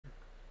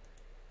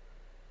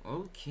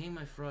Okay,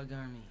 my frog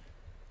army.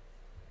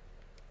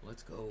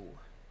 Let's go.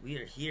 We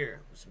are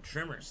here with some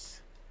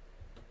Tremors.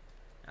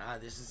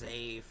 This is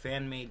a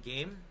fan-made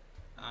game.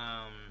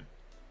 I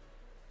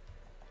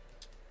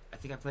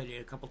think I played it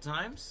a couple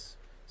times.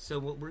 So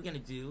what we're going to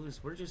do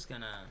is we're just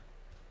going to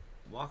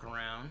walk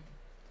around.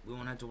 We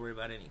won't have to worry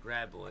about any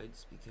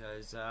graboids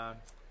because,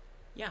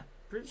 yeah,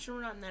 pretty sure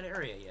we're not in that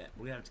area yet.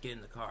 We're going to have to get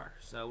in the car.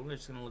 So we're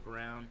just going to look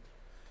around.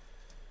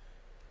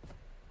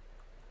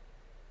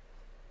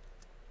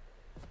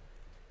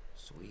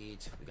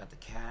 Sweet. We got the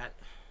cat.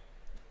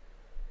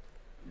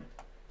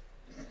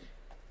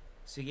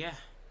 So yeah,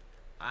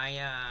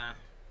 I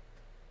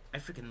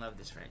freaking love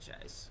this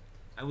franchise.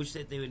 I wish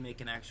that they would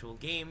make an actual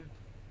game.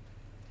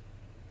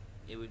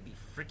 It would be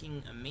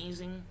freaking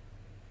amazing.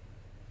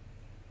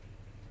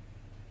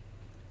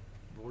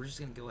 But we're just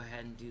gonna go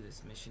ahead and do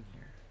this mission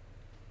here.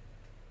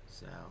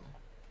 So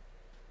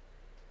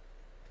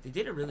they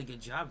did a really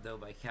good job though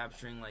by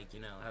capturing, like,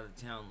 you know, how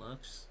the town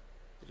looks.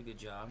 Did a good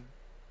job.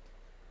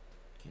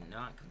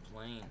 Cannot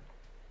complain.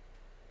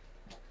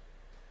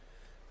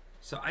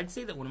 So I'd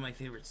say that one of my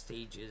favorite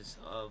stages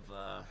of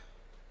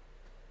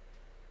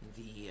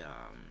the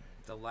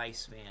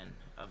lifespan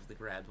of the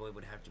Graboid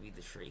would have to be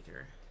the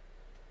Shrieker.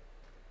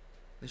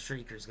 The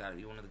Shrieker's got to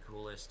be one of the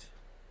coolest.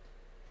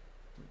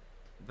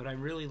 But I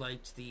really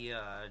liked the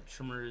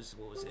Tremors.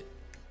 What was it?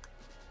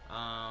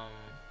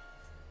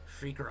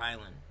 Shrieker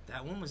Island.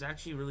 That one was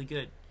actually really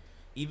good.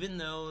 Even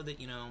though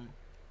that, you know,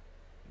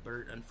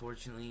 Bert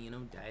unfortunately, you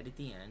know, died at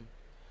the end.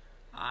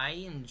 I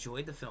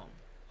enjoyed the film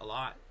a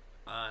lot.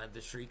 The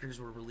Shriekers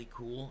were really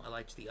cool. I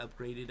liked the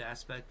upgraded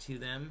aspect to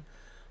them.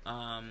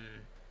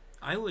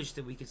 I wish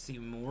that we could see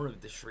more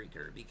of the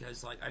Shrieker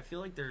because, like, I feel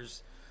like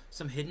there's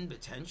some hidden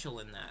potential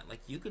in that.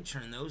 Like, you could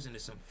turn those into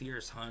some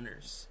fierce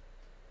hunters.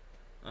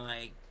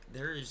 Like,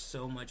 there is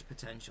so much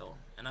potential.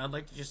 And I'd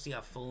like to just see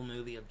a full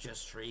movie of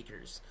just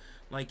Shriekers.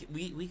 Like,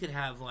 we could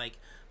have, like,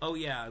 oh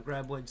yeah,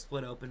 Graboid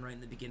split open right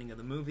in the beginning of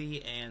the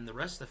movie, and the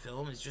rest of the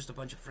film is just a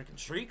bunch of freaking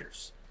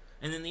Shriekers.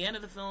 And then the end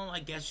of the film, I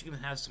guess you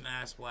can have some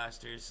ass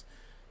blasters.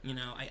 You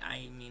know,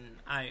 I mean,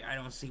 I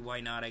don't see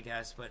why not, I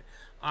guess. But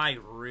I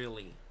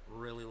really,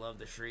 really love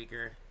the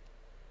Shrieker.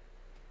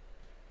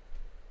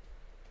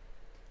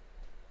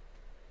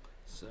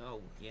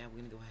 So, yeah, we're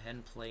going to go ahead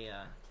and play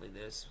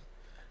this.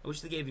 I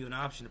wish they gave you an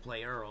option to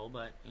play Earl,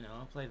 but, you know,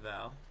 I'll play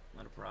Val.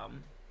 Not a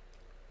problem.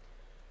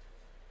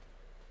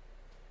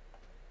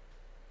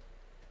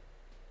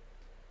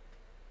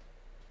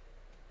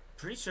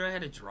 Pretty sure I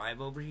had to drive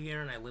over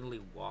here, and I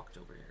literally walked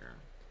over here.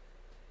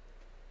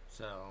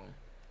 So,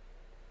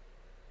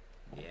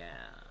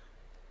 yeah.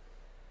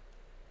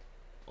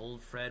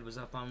 Old Fred was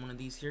up on one of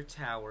these here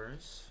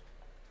towers.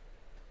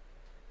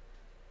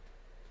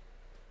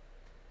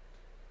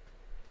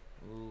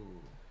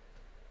 Ooh.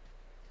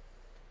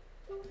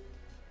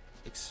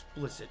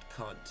 Explicit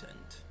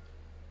content.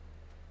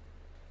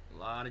 A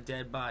lot of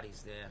dead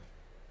bodies there.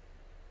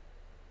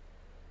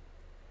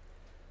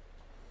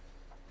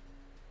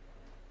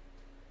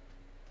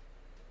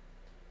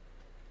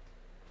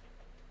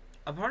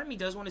 A part of me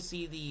does want to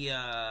see the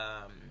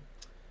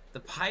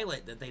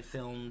pilot that they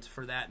filmed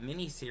for that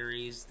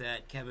miniseries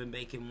that Kevin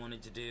Bacon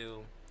wanted to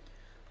do.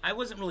 I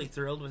wasn't really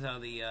thrilled with how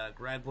the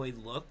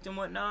Graboid looked and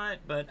whatnot,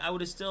 but I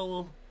would have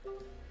still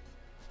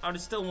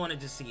wanted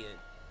to see it.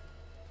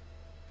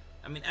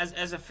 I mean,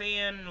 as a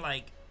fan,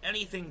 like,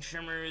 anything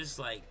Tremors,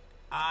 like,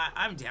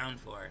 I'm down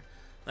for.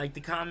 Like,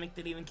 the comic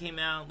that even came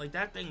out, like,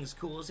 that thing's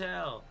cool as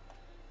hell.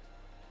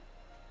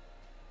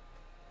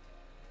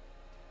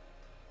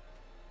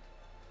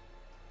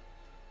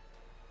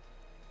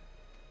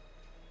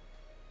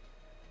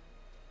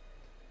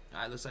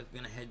 Alright, looks like we're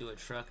gonna head to a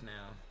truck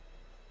now.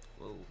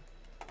 Whoa.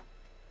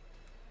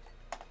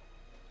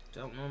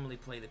 Don't normally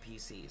play the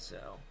PC,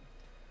 so...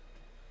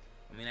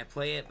 I mean, I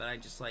play it, but I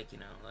just, like, you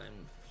know,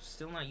 I'm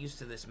still not used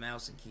to this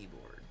mouse and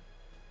keyboard.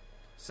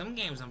 Some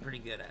games I'm pretty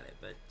good at it,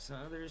 but some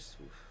others...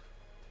 Oof.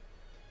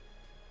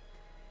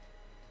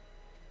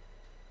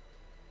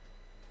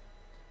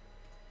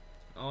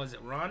 Oh, is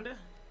it Rhonda?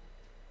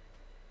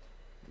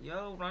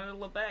 Yo, Rhonda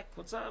LeBeck,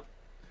 what's up?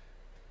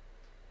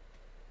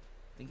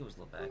 I think it was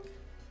LeBeck.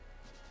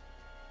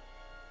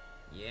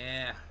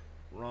 Yeah,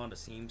 Rhonda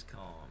seems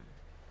calm.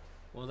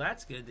 Well,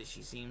 that's good that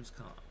she seems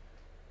calm.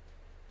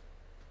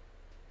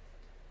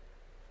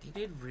 They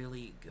did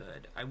really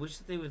good. I wish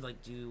that they would,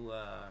 like, do,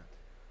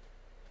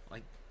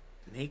 like,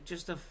 make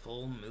just a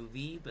full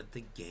movie, but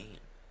the game.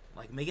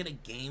 Like, make it a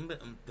game,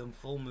 but the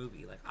full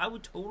movie. Like, I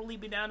would totally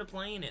be down to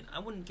playing it. I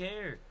wouldn't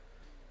care.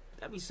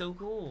 That'd be so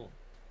cool.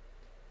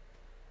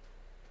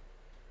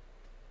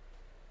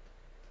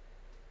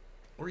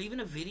 Or even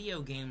a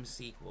video game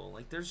sequel.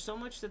 Like, there's so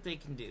much that they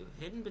can do.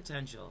 Hidden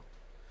potential.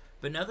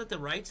 But now that the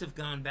rights have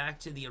gone back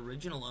to the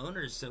original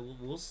owners, so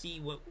we'll see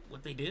what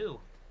they do.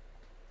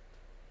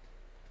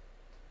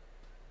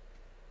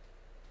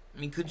 I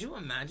mean, could you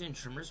imagine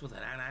Tremors with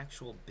an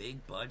actual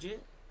big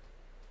budget?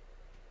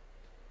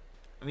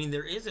 I mean,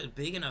 there is a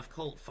big enough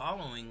cult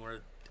following where,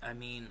 I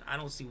mean, I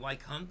don't see why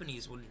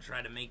companies wouldn't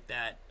try to make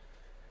that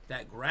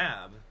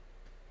grab.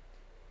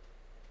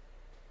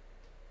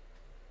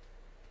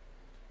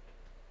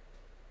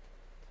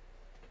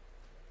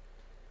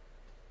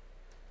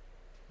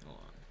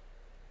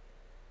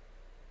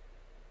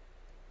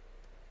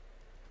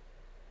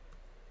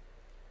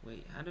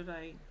 Wait, how did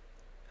I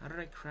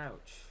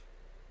crouch?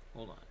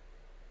 Hold on.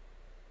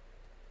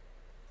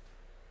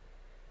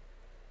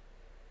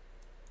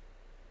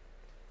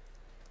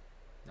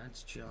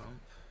 That's jump.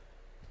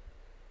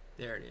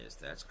 There it is.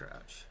 That's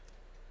crouch.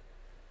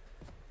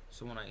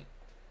 So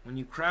when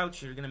you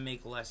crouch, you're gonna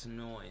make less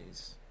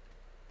noise.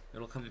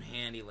 It'll come in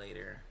handy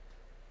later.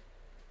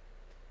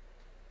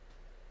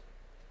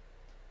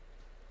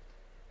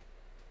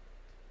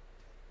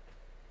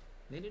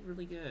 They did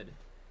really good.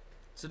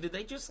 So did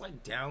they just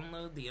like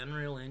download the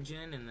Unreal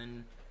Engine and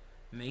then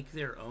make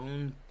their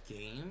own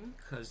game?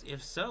 Because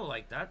if so,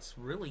 like, that's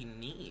really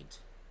neat.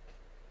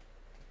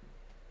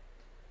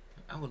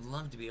 I would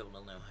love to be able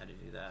to know how to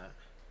do that.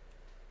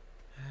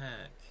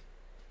 Heck.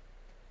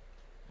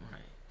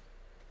 Alright.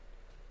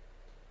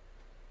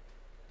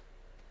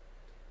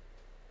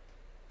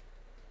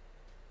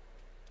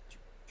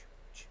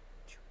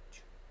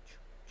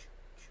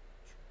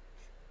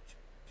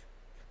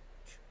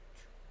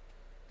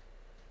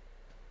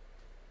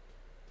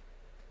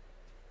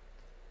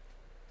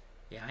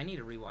 Yeah, I need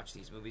to rewatch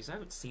these movies. I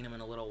haven't seen them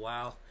in a little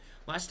while.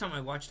 Last time I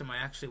watched them, I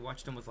actually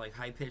watched them with like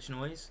high-pitched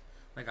noise.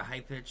 Like a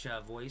high-pitched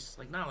voice.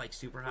 Like not like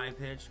super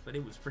high-pitched, but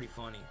it was pretty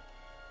funny.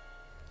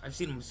 I've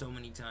seen them so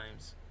many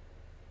times.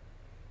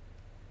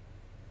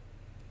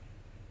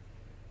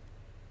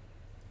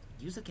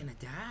 You're gonna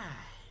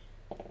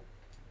die.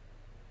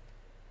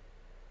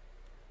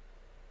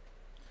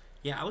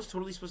 Yeah, I was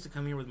totally supposed to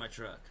come here with my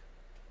truck.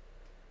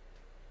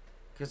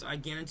 Because I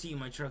guarantee you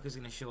my truck is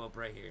gonna show up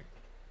right here.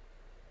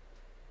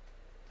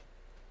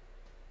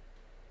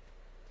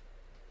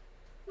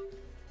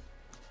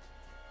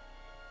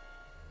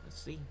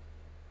 Let's see.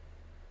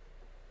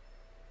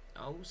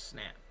 Oh,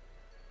 snap.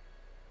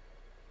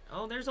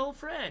 Oh, there's old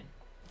Fred.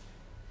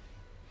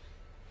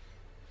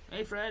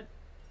 Hey, Fred.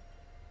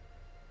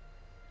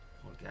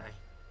 Poor guy.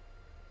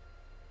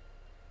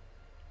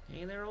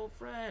 Hey there, old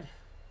Fred.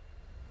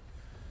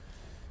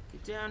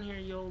 Get down here,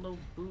 you old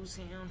booze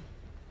hound.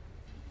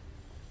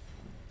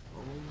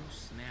 Oh,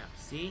 snap.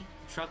 See?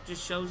 Truck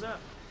just shows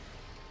up.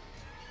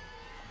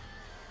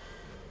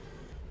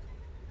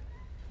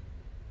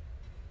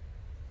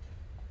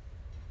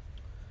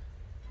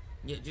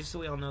 Yeah, just so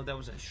we all know, that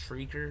was a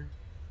shrieker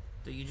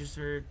that you just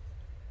heard.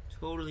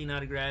 Totally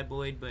not a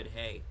graboid, but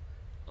hey,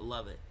 I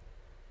love it.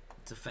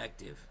 It's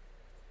effective.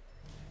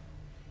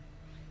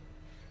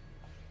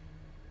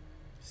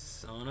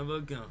 Son of a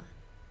gun.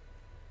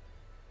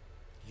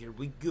 Here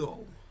we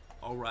go.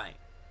 Alright.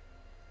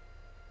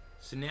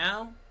 So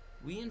now,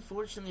 we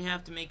unfortunately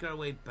have to make our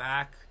way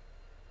back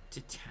to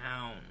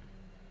town.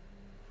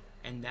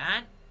 And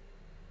that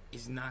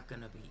is not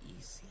gonna be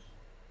easy.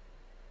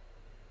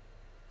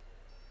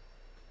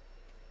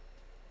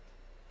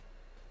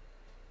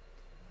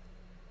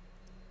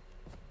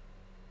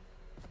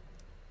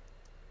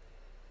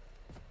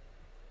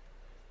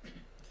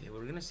 Okay,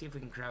 we're gonna see if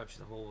we can crouch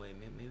the whole way.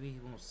 Maybe he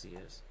won't see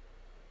us.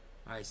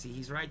 Alright, see,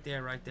 he's right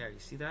there, right there. You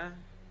see that?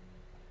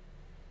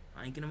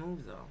 I ain't gonna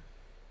move, though.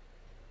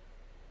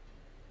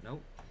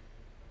 Nope.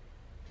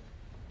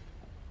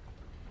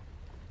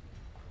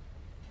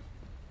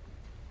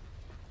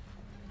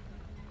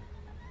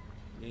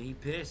 Yeah, he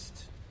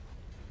pissed.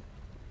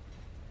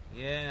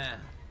 Yeah.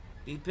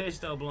 Be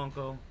pissed, though,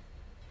 Blanco.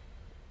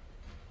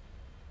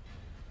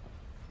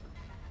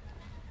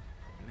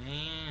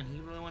 Man, he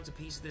really wants a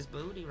piece of this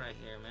booty right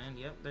here, man.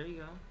 Yep, there you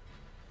go.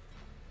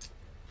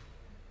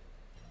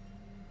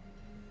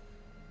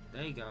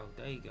 There you go,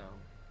 there you go.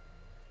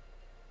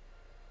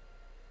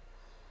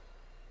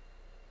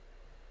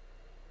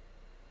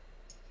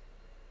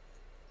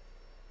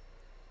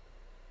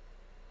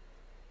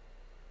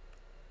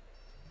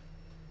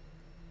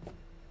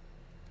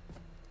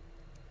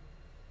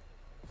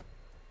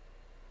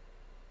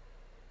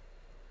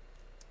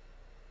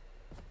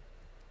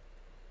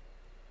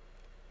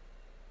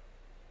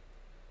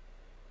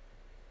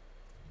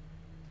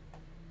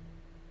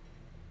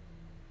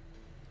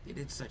 They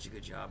did such a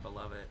good job, I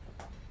love it.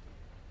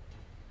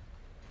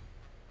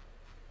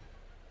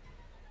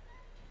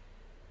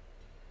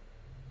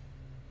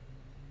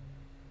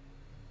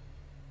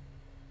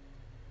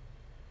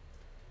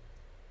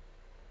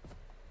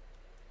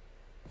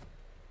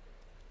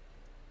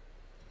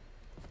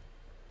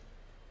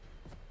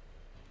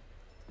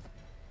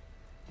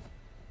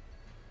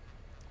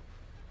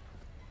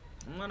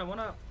 What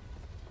up?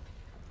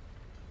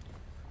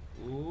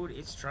 Ooh,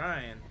 it's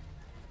trying.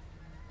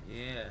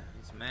 Yeah,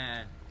 it's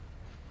mad.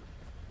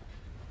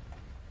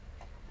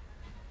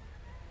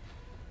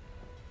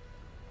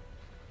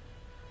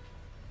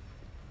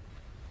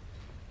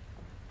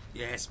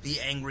 Yes, be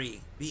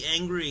angry. Be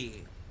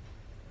angry.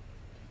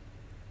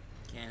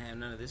 Can't have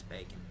none of this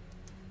bacon.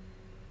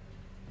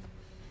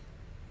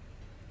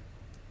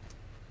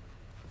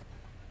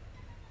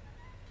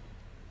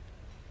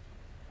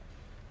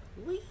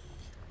 Whee!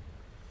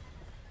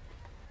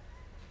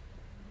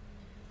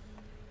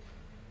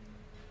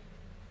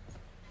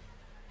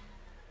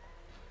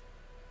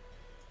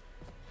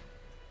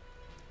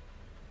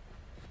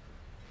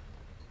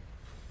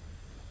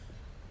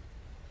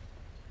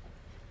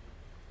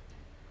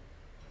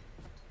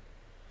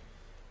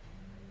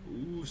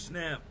 Ooh,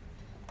 snap.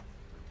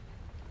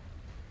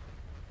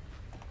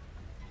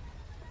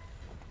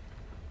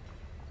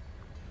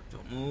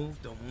 Don't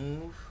move, don't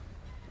move.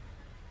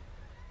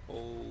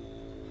 Oh,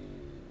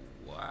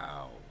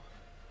 wow.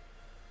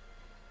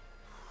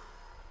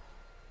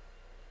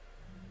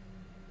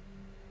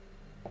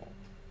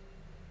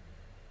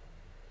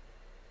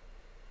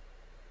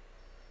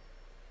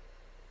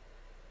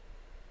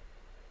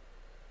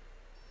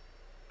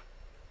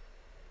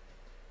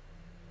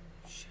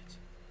 Shit.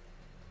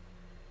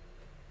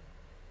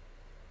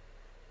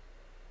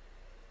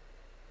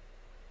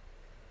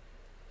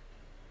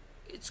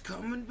 It's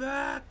coming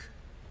back.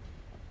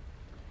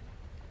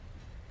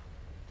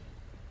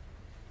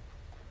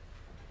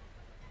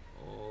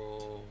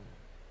 Oh.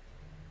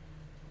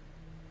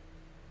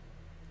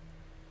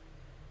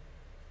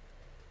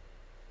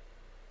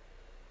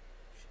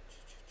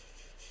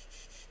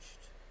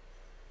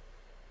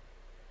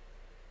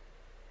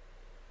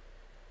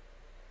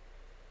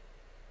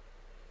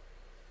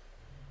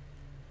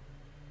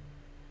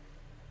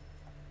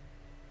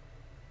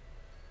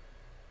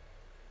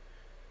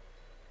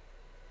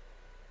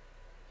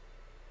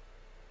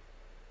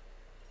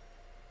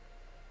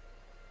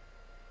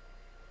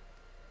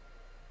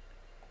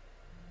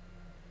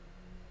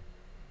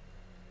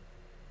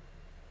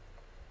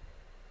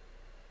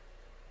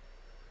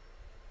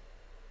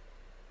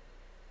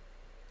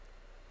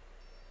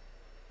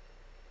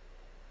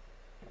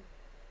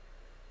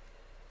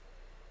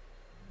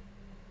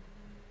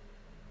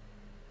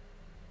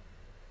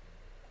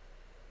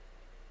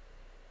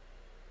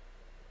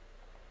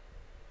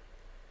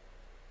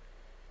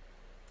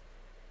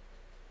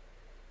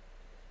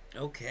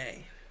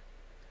 Okay.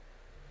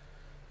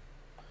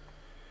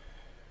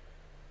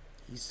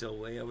 He's still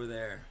way over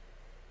there.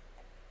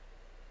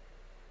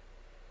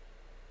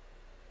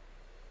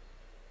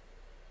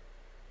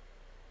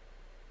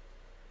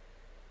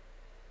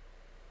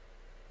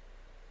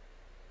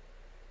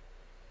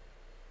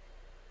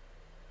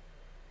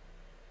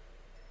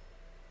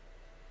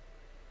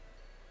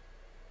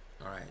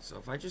 Alright, so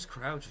if I just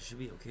crouch, it should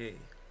be okay.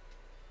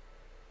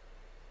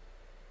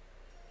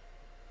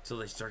 Till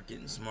they start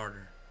getting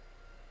smarter.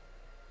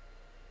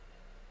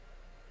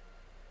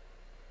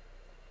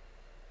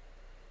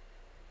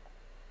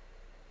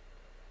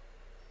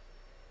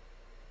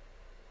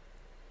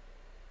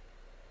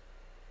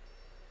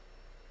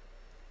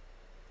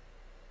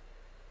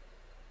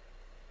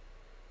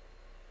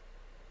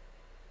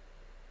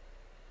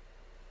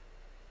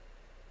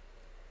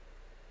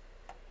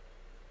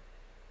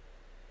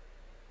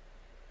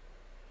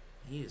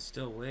 He is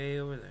still way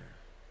over there.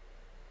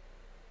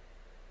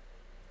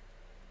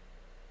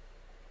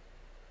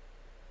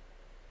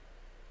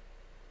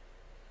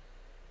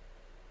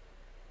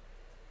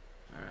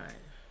 Alright.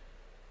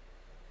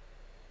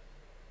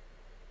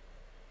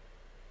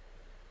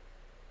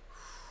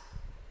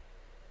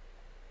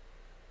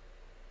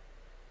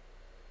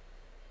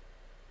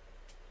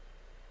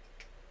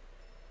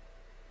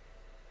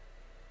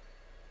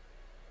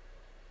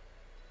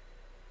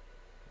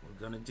 We're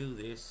gonna do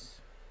this.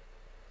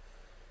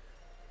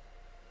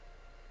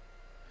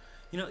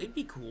 You know, it'd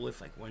be cool if,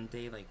 like, one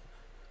day, like,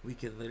 we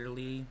could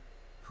literally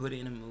put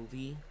in a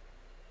movie,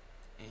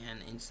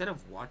 and instead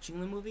of watching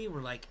the movie, we're,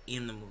 like,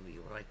 in the movie.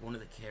 We're, like, one of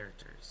the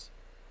characters.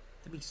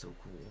 That'd be so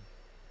cool.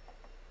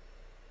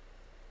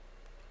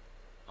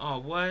 Oh,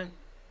 what?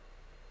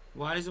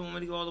 Why does it want me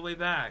to go all the way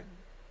back?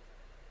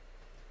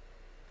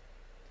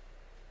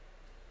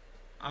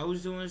 I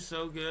was doing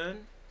so good.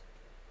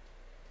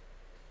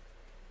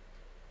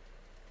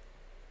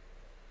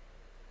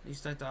 At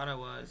least I thought I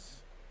was.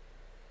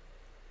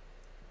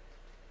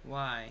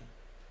 Why?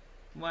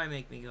 Why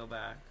make me go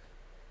back?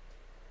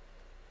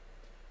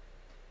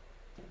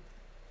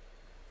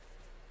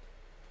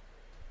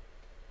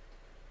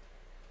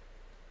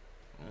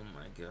 Oh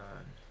my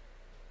god.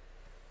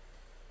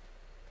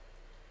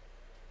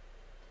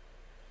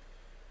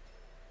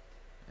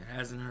 It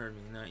hasn't heard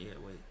me. Not yet.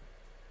 Wait.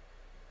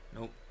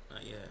 Nope.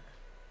 Not yet.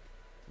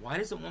 Why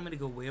does it want me to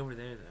go way over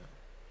there, though?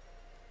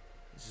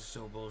 This is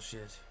so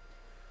bullshit.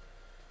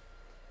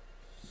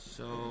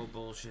 So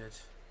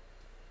bullshit.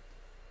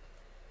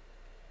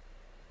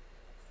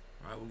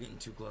 Alright, we're getting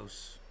too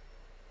close.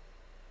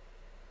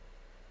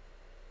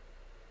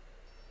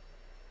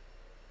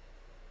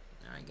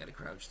 I gotta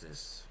crouch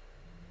this.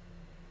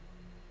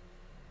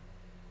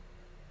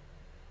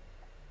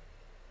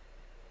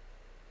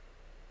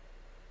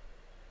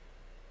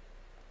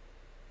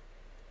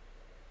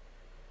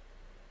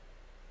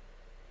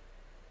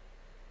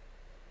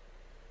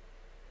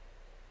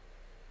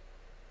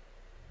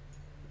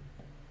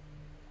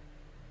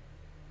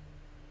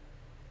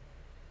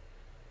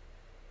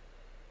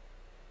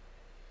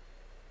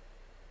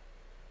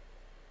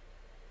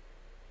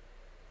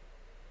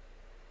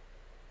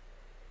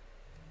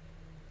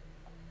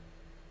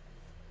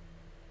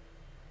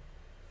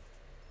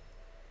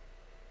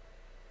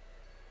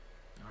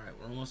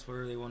 We're almost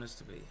where they want us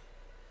to be.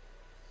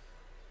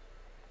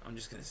 I'm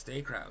just gonna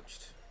stay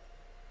crouched.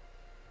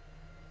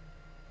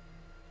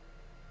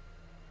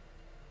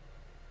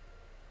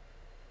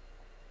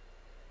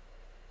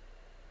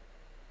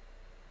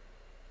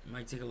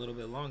 Might take a little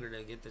bit longer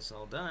to get this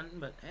all done,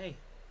 but hey,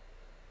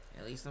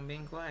 at least I'm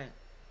being quiet.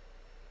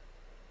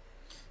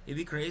 It'd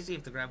be crazy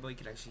if the grab boy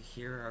could actually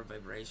hear our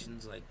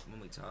vibrations, like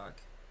when we talk,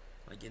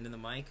 like into the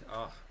mic.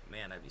 Oh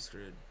man, I'd be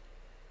screwed.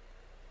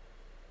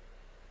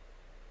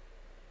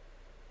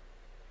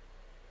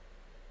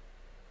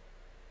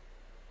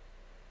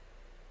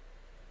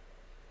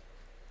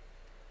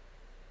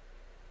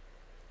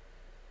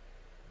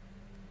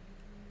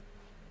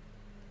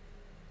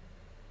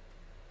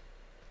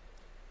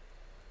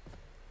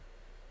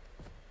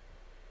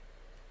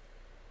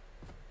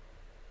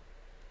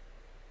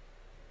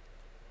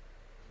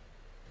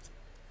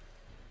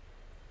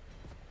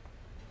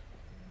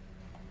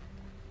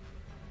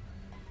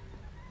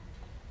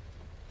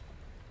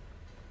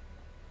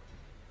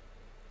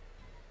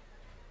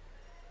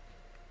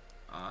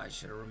 I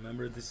should have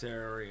remembered this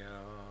area.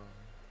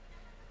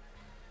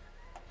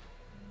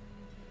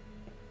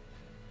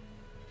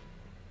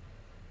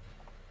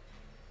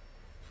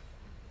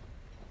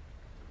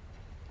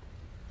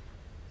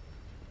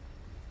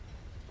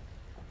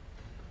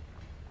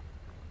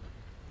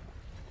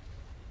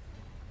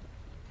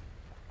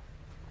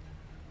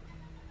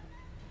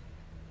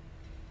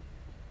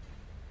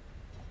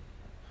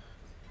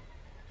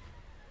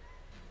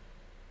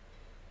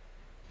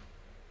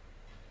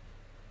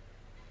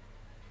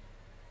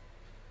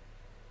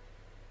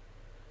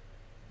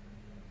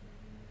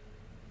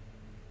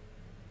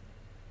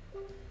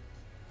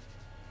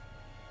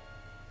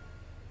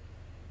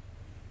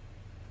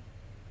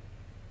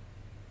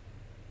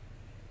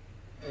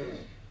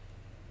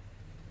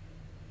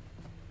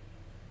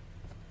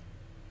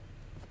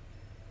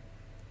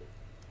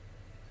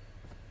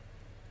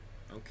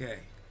 Okay.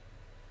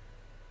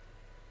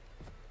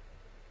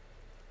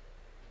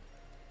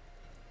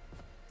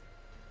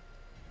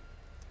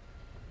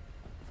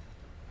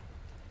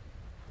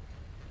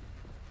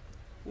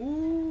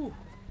 Ooh.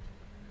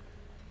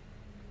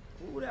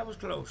 Ooh, that was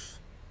close.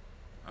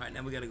 Alright,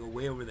 now we gotta go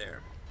way over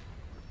there.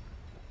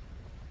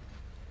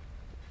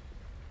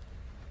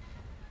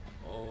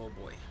 Oh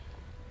boy.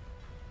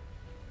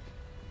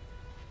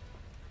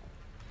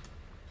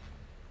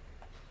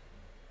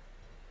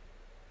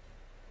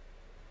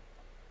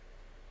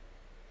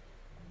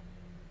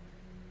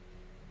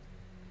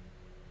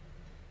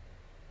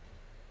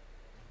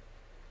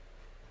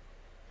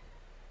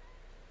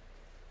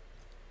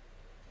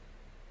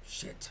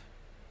 Shit.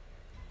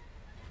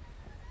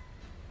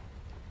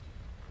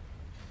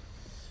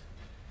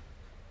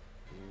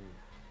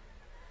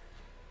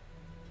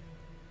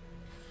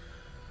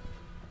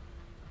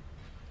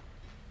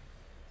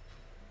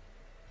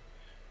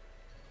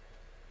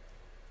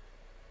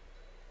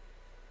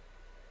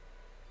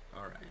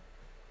 All right.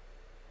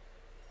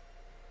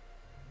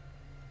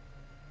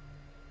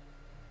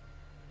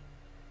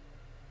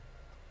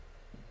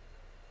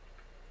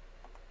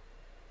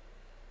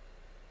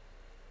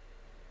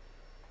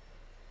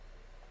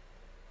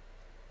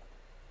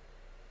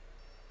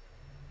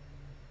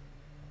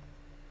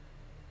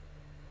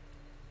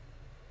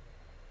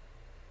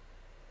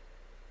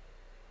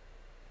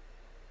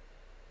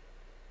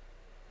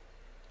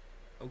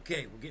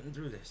 Okay, we're getting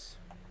through this.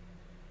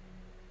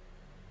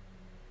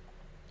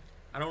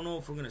 I don't know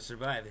if we're gonna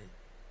survive it,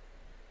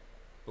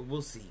 but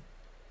we'll see.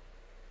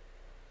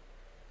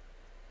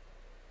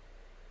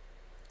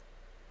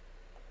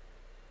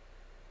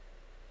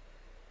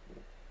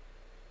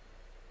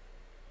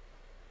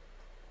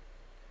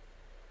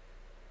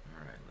 All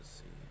right, let's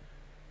see.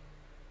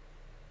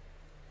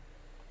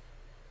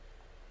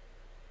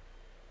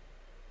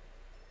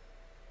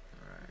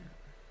 All right.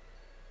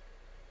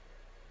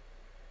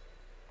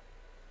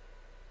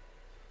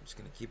 I'm just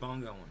gonna keep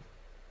on going.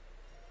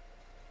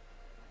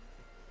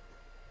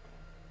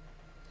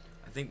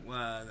 I think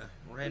we're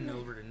heading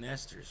over to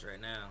Nestor's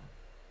right now.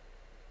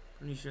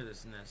 Pretty sure this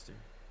is Nestor.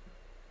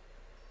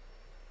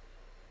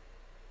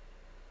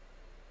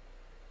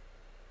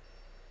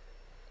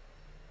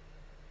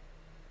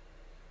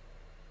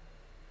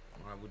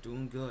 Alright, we're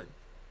doing good.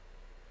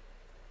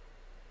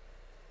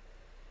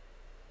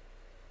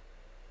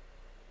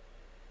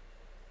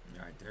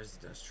 Alright, there's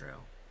the dust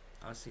trail.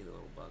 I see the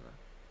little bugger.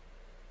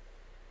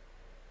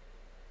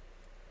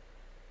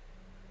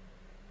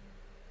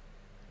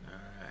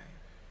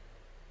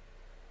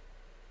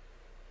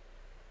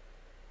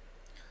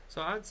 So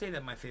I would say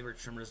that my favorite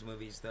Tremors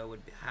movies, though, would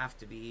have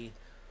to be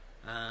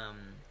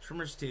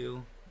Tremors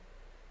 2,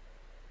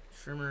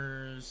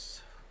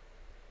 Tremors...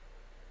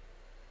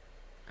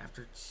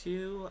 After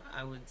 2,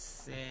 I would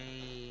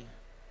say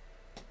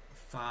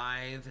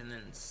 5, and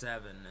then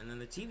 7. And then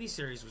the TV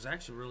series was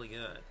actually really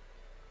good.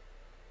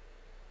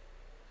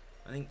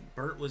 I think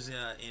Bert was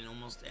in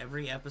almost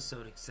every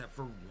episode except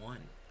for 1.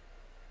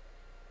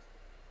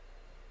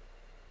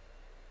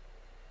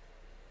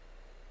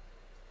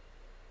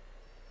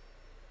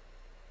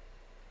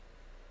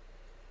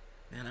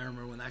 Man, I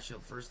remember when that show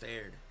first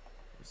aired.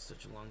 It was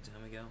such a long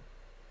time ago.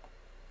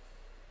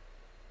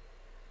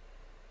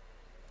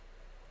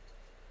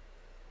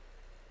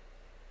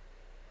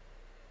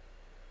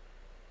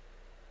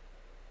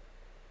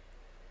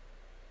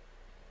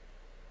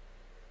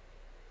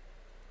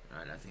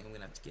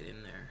 have to get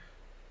in there.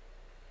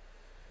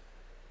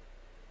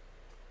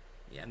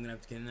 Yeah, I'm gonna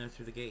have to get in there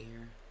through the gate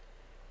here.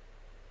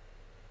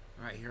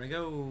 Alright, here I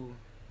go.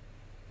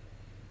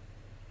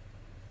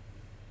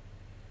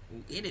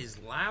 Ooh, it is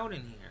loud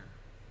in here.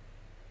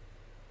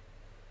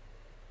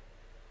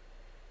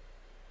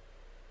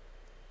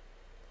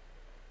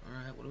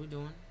 Alright, what are we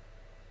doing?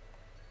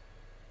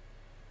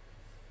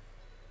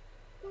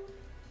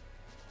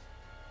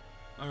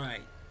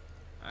 Alright.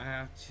 I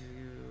have to...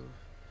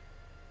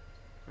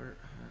 okay.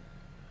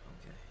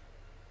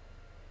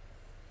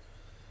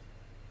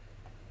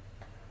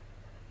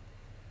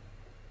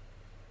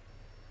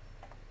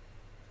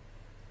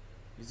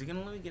 Is he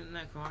gonna let me get in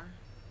that car?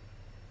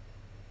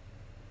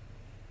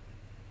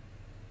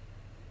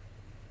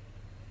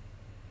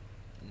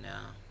 No.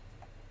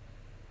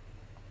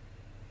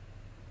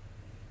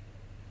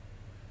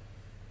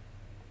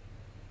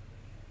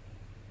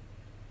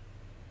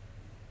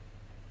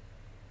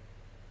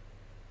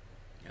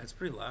 Yeah, it's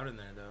pretty loud in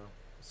there, though.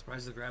 I'm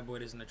surprised the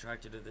graboid isn't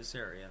attracted to this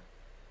area.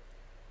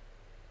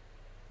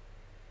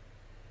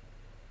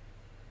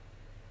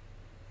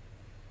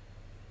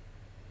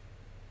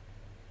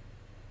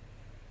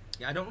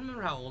 Yeah, I don't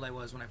remember how old I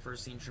was when I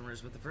first seen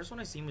Tremors, but the first one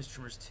I seen was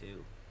Tremors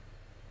 2.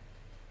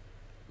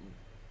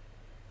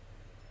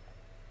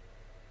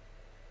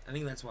 I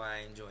think that's why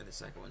I enjoy the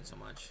second one so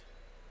much.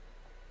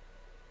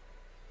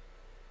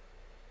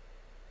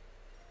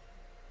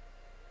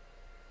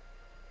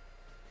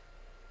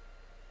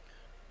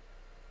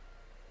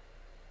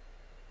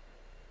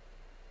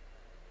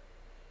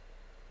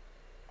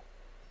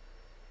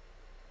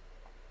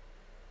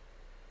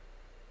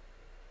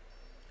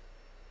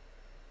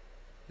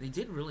 They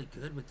did really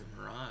good with the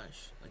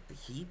Mirage. Like the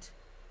heat.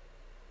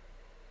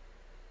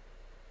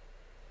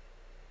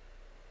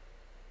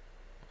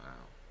 Wow.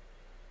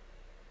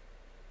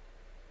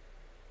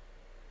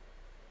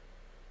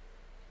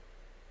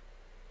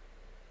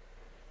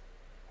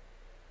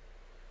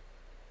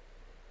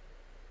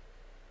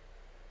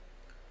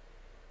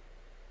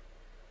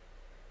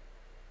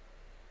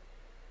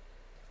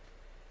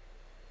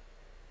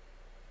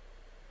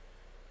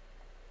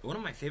 One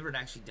of my favorite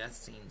actually death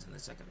scenes in the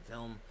second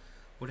film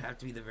would have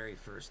to be the very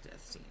first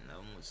death scene. That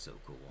one was so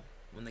cool.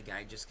 When the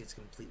guy just gets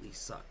completely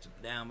sucked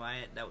down by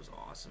it, that was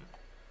awesome.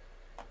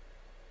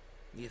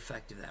 The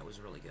effect of that was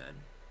really good.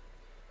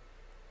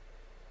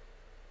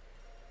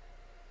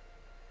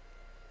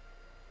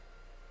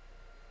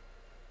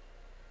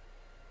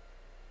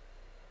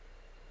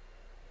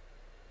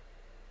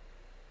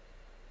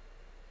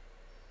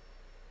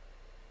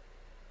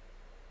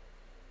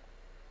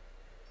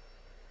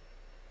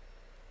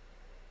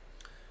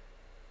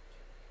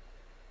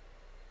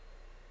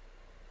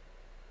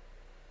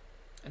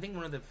 I think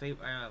one of the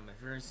my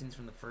favorite scenes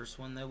from the first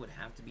one, though, would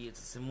have to be, it's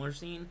a similar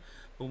scene,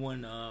 but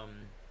when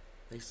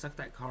they sucked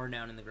that car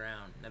down in the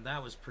ground. Now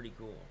that was pretty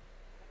cool.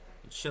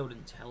 It showed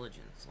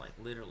intelligence, like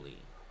literally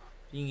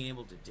being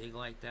able to dig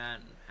like that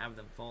and have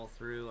them fall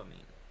through. I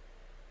mean,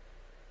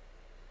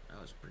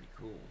 that was pretty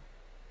cool.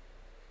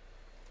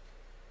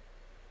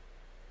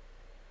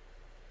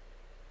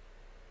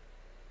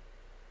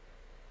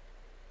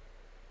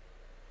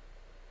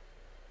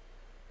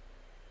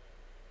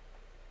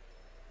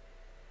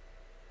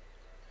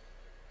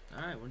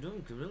 Alright, we're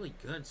doing really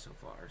good so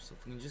far, so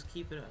if we can just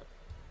keep it up.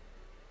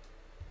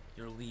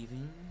 You're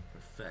leaving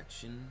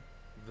Perfection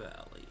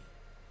Valley.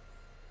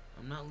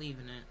 I'm not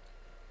leaving it.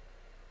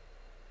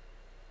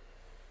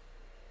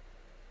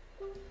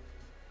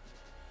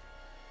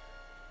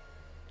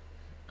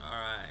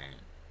 Alright.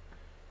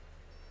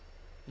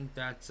 I think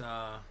that's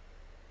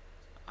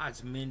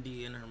it's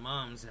Mindy in her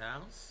mom's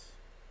house.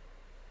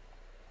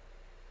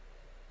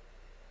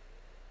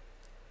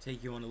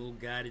 Take you on a little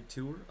guided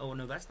tour. Oh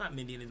no, that's not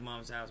Mindy in his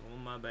mom's house. Oh,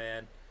 my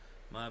bad.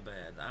 My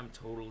bad. I'm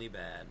totally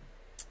bad.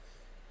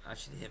 I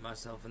should hit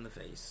myself in the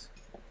face.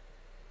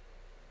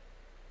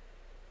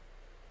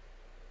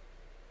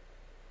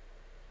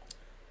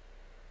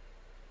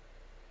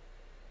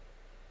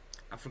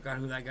 I forgot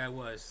who that guy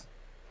was.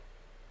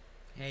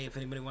 Hey, if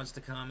anybody wants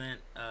to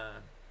comment, I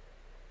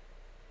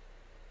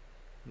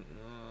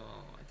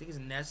think it's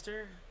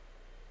Nestor.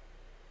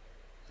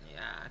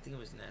 Yeah, I think it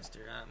was Nestor.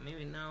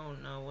 Maybe no,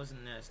 it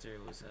wasn't Nestor.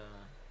 It was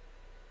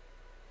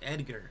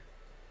Edgar.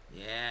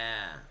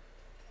 Yeah,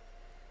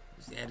 it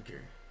was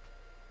Edgar.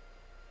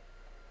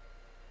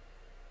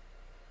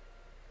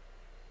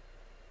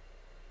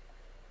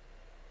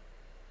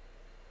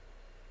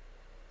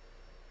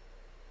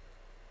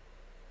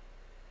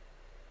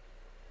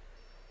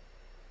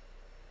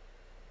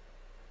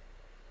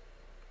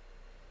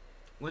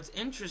 What's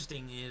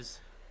interesting is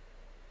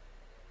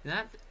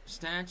that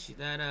statue,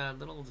 that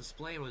little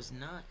display was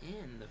not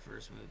in the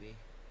first movie.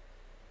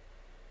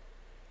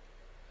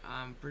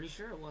 I'm pretty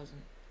sure it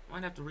wasn't.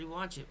 Might have to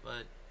rewatch it,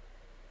 but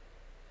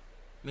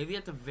maybe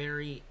at the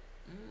very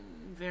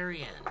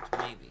end,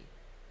 maybe.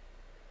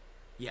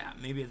 Yeah,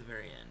 maybe at the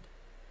very end.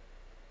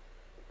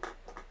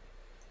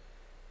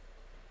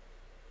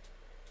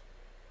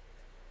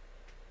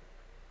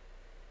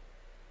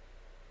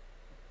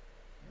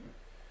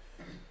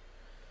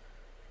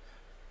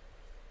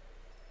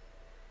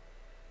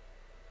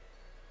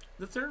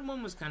 The third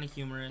one was kind of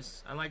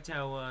humorous. I liked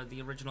how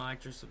the original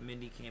actress of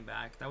Mindy came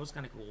back. That was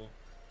kind of cool.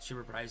 She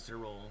reprised her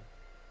role.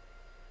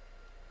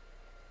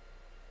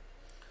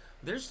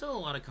 There's still a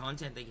lot of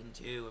content they can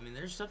do. I mean,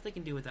 there's stuff they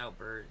can do without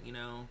Bert, you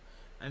know?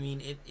 I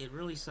mean, it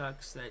really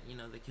sucks that, you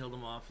know, they killed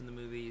him off in the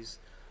movies,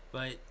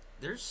 but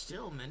there's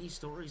still many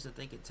stories that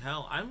they could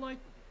tell. I like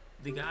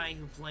the guy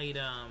who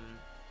played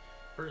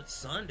Bert's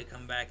son to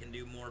come back and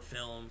do more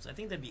films. I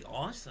think that'd be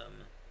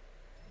awesome.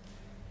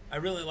 I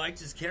really liked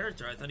his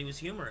character. I thought he was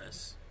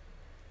humorous.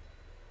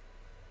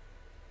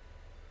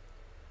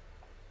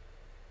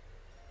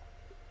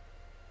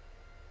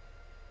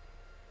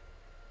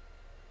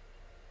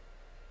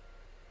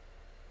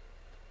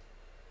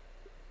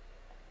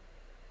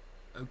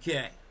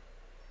 Okay.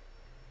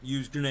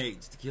 Use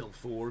grenades to kill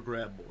 4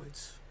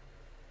 graboids.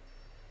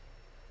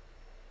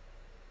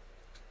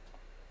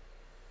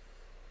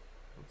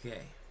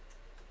 Okay.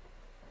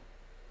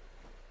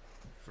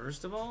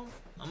 First of all,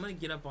 I'm gonna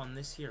get up on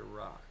this here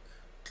rock.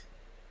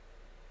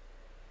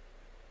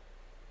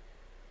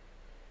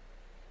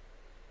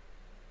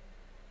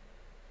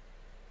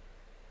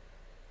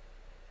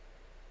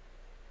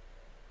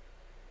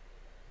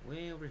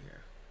 Way over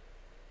here.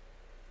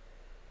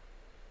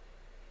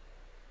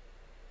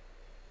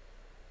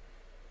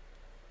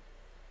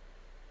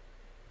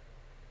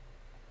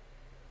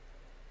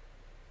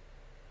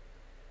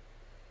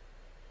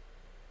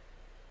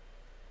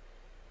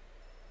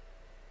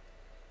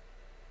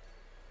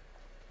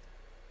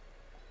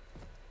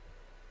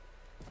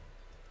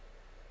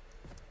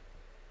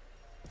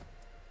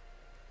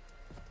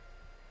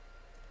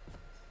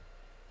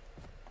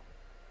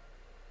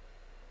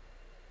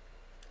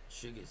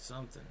 Should get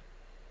something.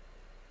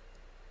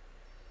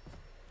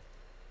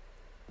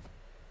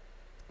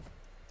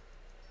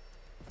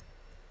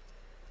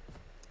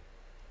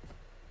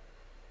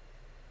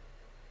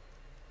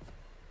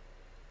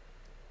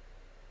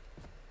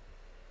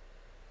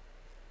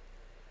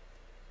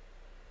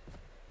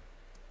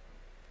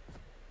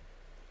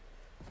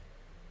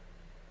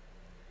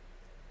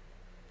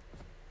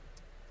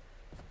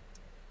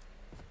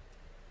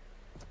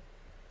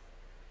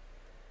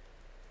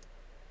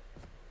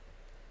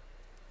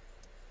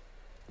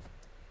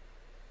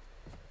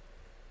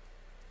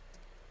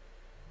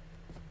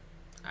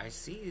 I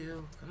see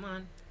you. Come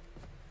on.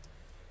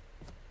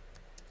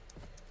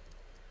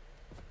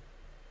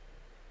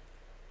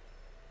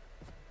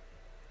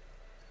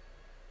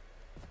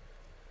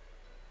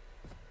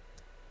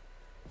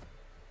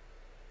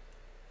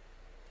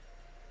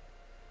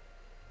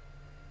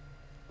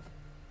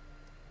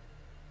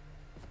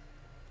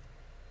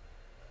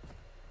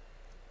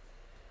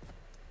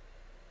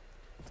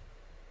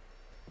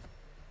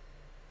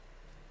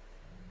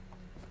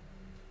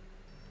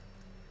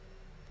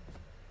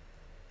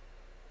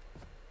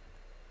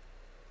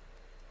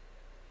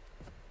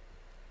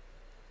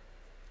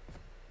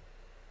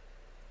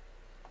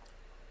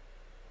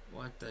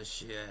 What the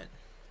shit?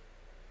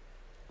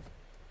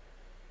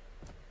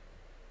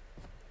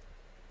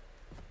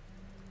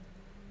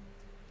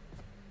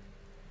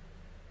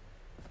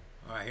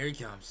 Alright, here he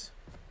comes.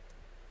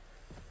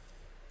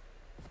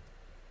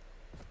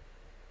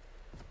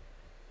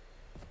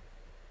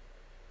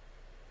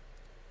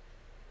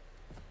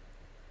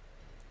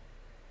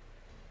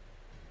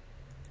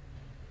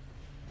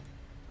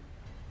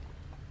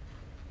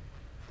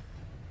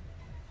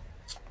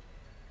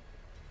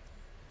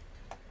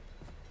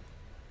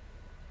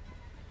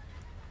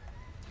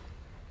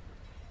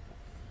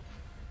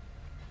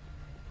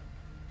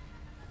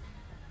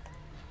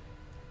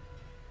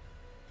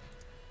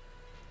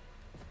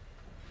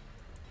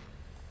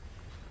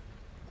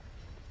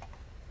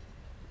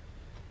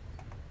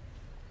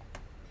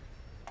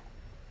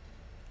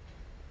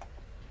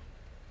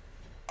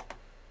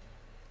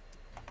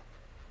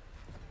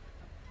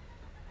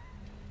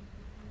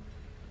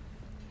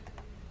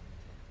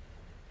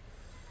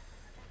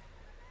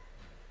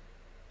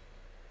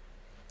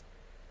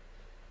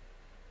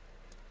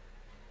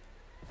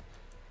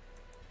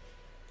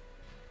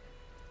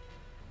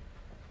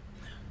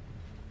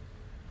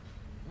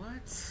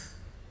 What?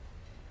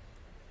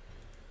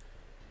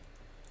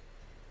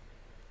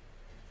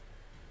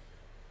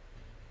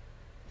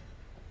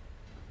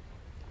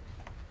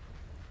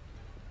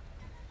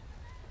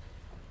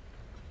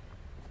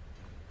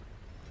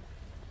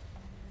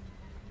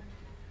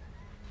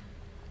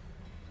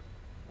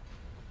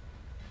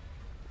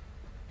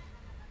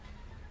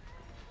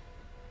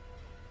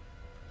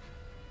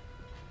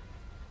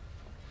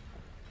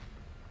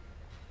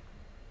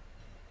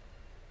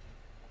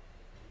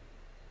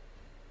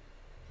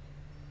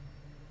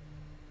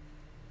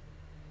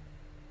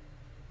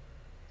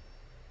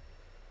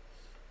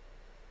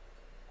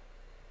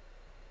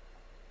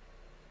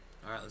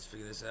 Alright, let's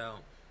figure this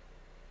out.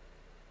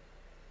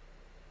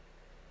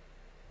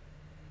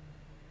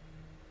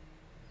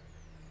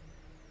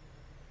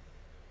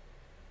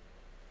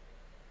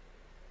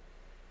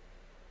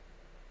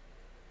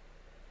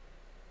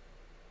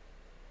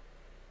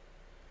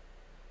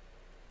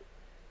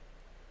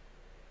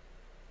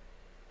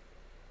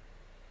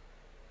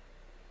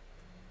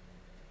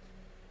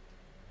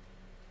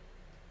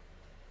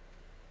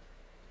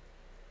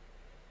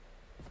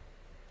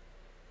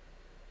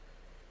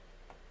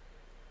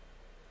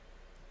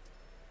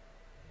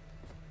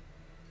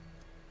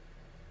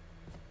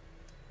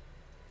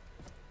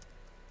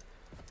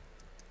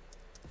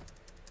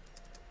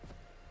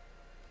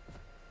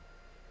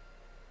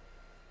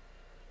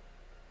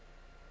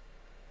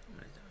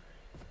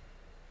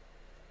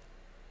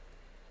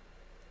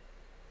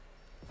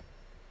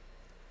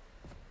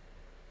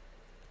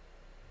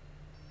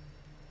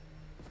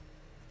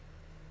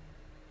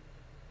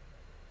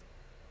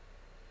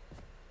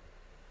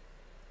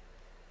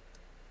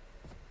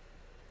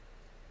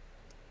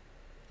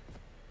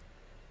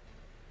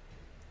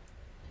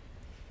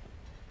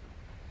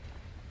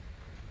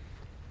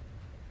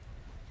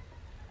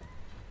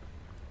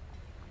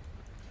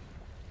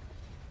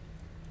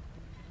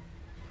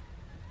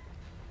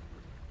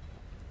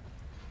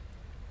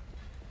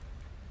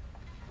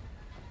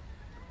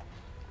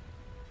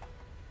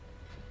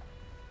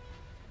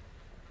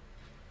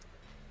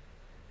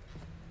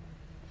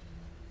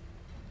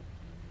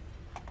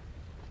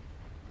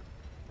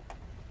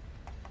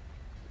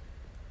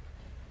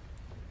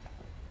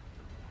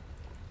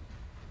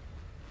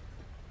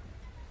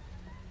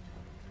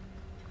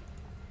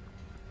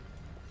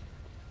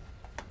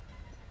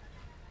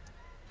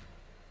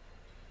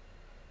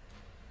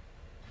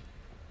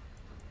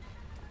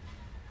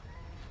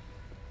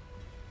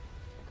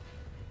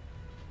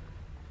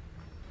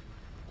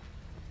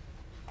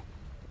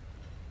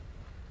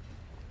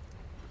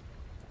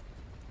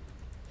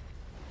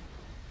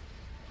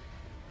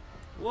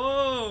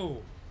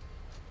 Whoa!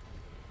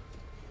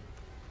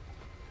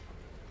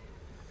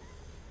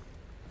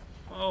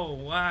 Oh,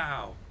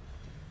 wow.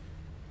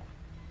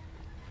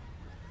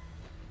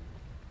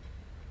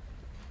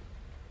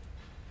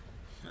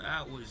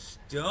 That was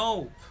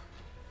dope.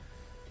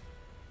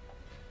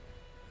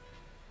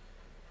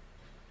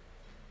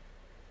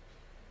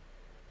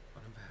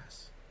 Let him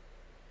pass.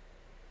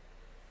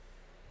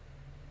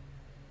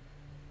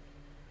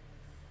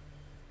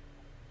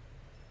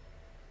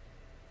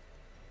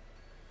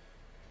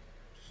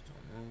 Just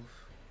don't move.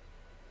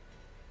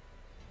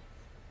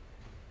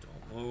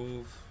 Don't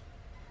move.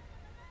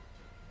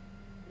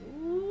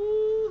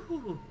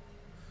 Ooh.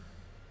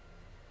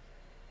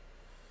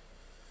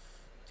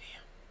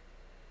 Damn.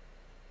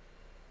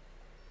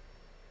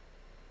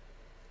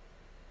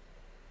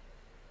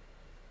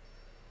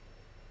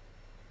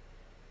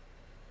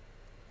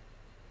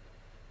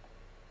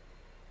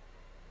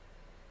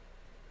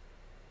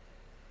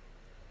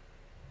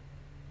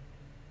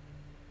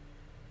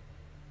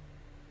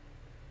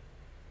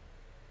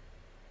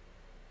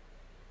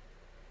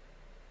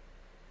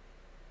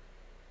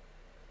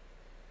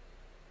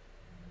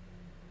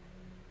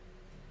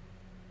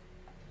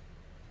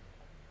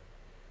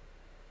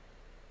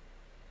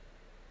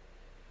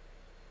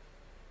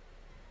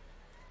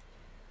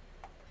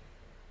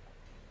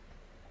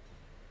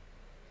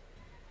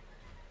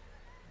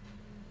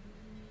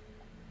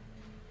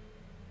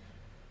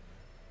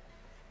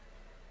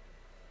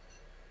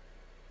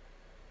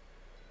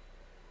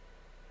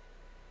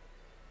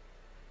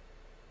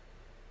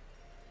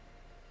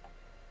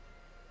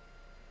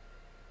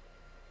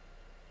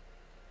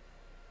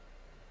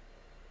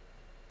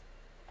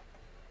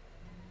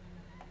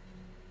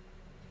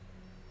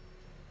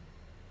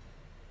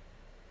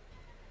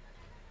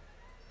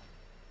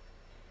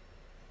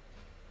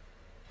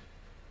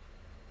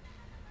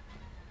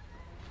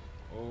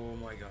 Oh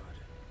my god.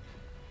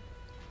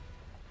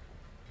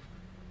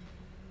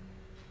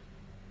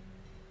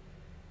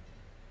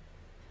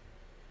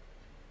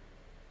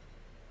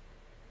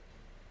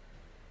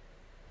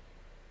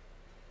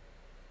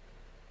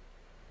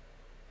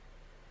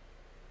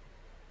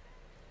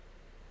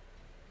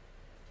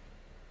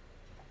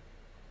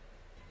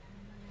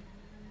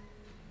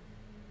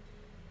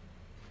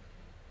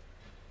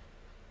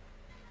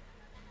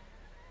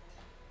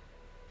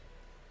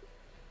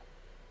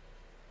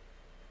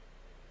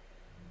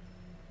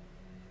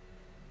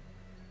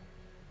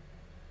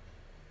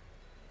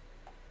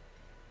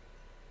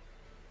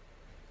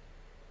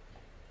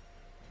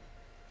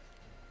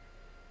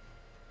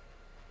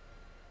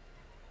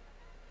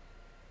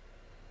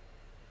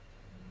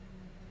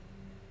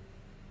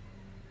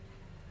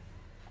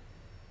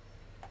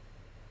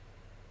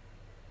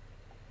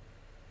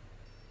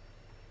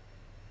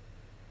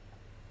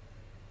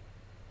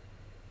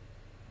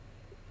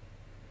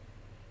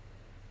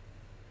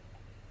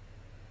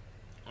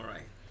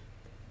 Alright.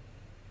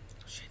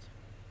 Shit.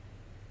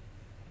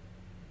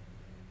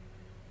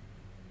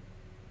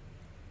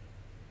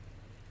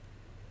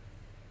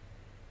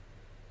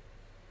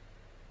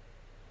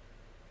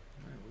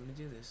 Alright, we're gonna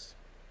do this.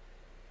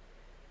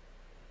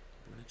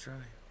 We're gonna try.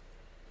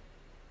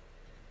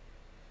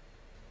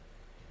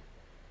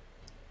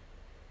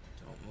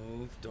 Don't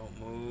move, don't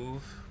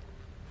move.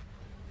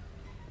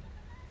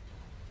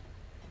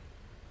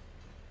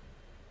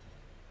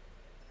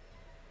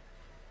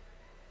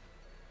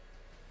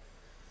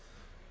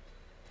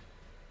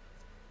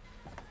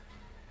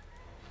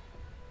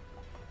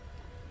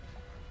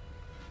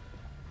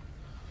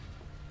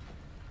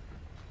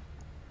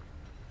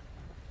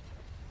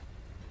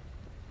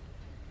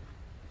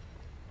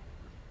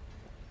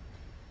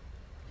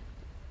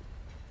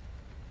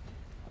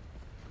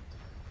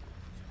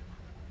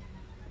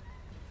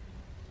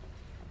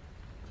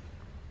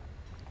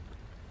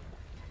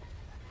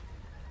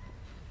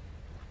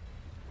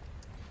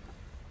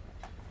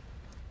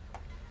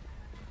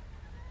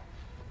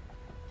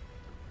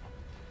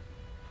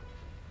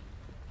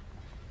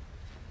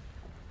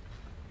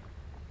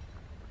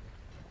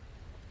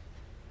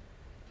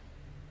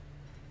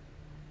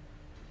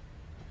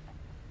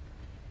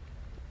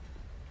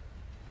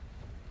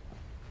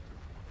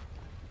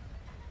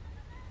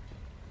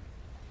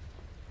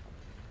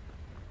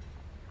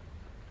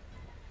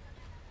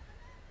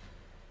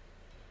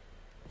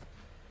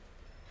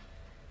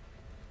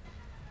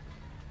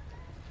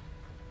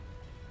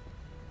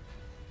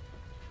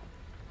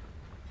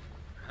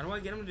 How do I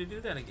get him to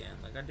do that again,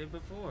 like I did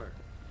before?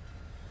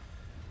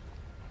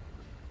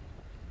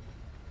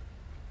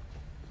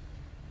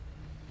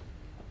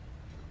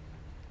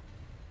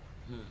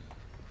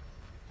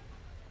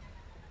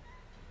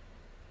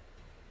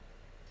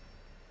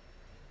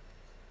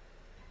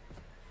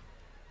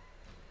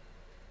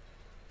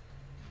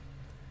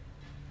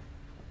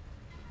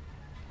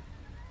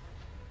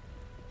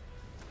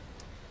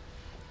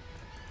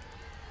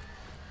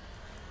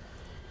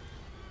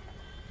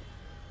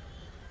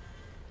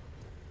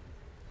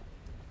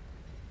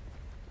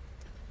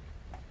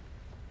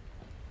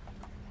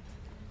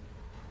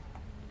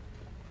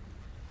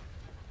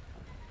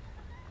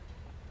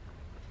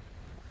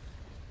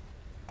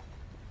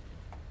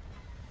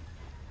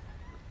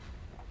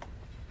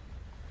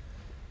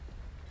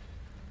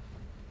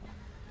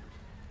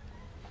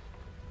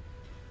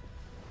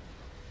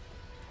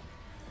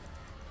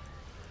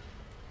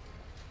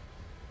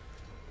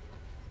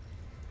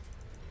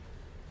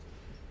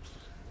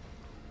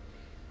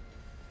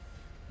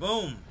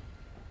 Boom.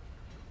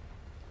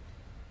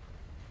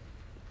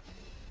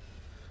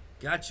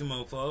 Gotcha,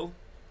 mofo.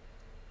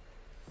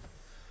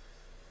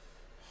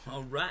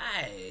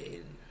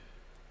 Alright.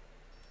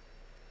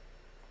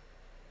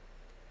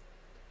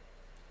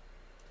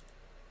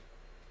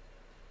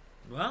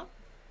 Well,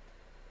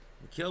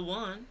 we killed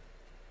one.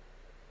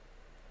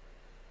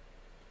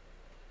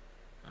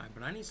 Alright,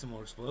 but I need some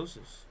more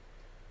explosives.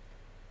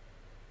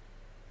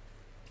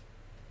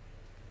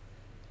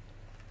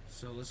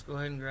 So let's go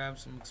ahead and grab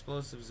some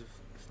explosives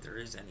if there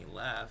is any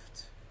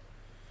left.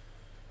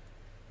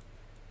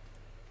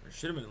 There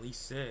should have been at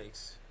least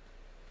 6.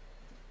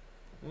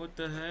 What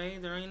the hey?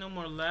 There ain't no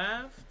more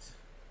left?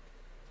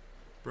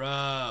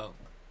 Bro.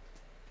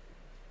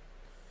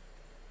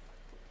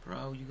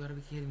 Bro, you gotta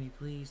be kidding me.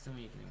 Please tell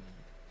me you're kidding me.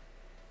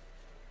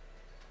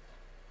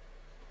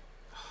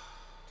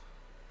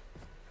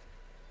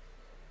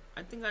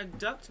 I think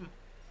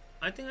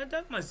I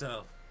ducked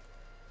myself.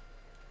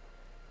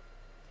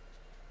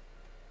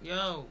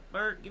 Yo,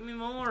 Bert, give me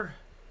more.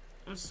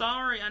 I'm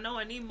sorry. I know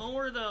I need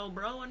more though,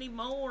 bro. I need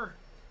more.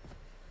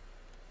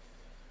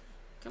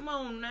 Come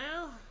on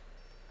now.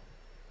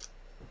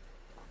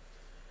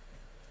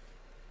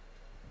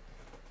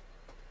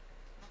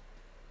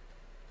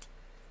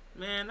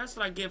 Man, that's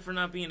what I get for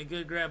not being a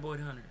good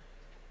graboid hunter.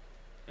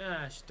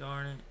 Gosh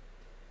darn it.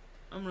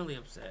 I'm really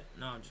upset.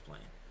 No, I'm just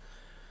playing.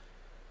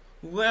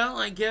 Well,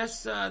 I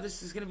guess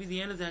this is going to be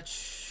the end of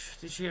this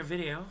here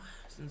video,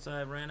 since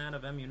I ran out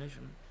of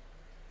ammunition.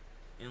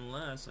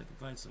 Unless I can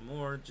find some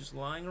more just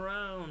lying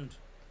around.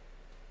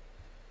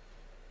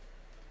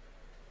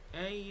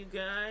 Hey, you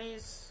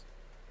guys.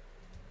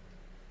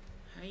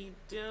 How you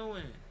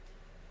doing?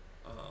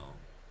 Uh-oh.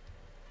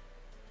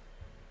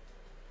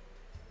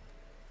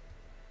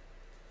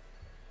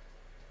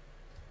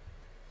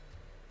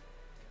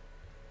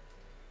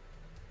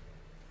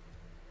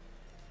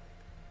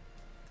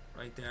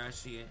 Right there, I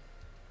see it.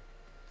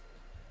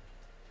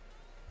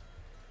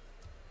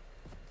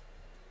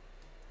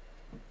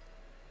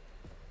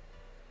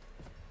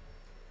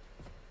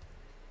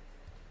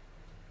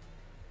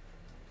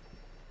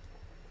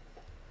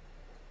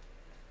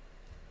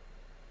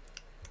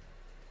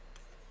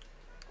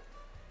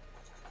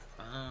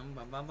 Bum,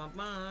 bum, bum, bum,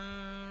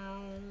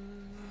 bum.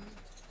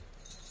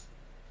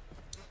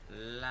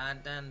 La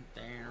dun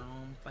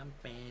down, bum,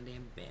 bam,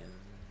 bam, bam.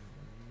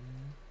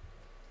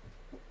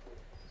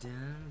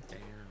 Down, down.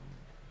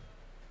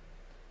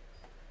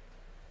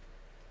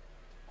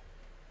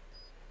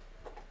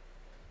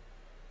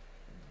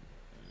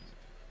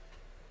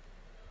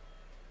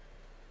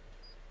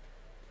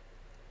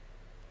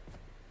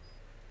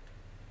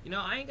 You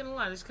know, I ain't gonna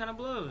lie, this kind of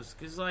blows,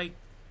 cause like,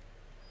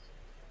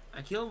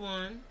 I killed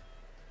one.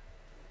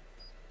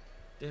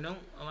 They don't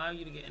allow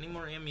you to get any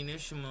more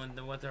ammunition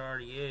than what there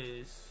already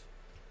is.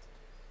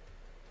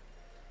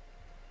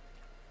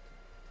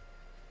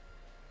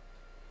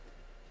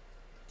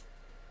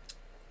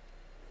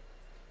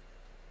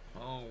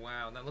 Oh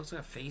wow, that looks like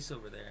a face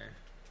over there.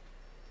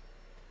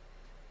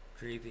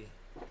 Creepy.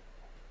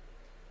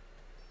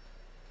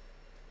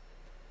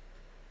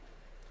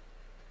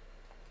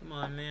 Come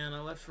on, man, I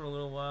left for a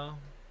little while.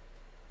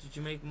 Did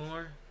you make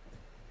more?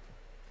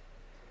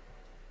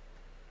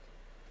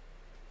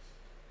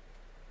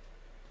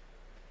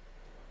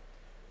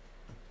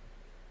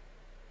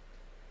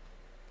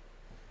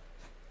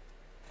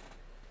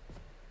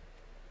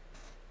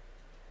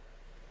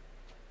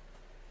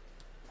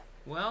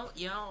 Well,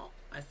 y'all,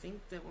 I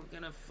think that we're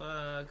gonna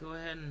go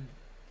ahead and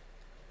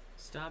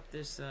stop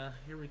this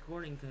here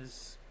recording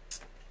because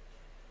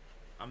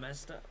I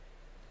messed up.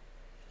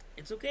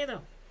 It's okay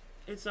though.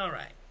 It's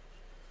alright.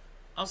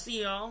 I'll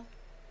see y'all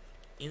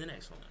in the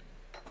next one.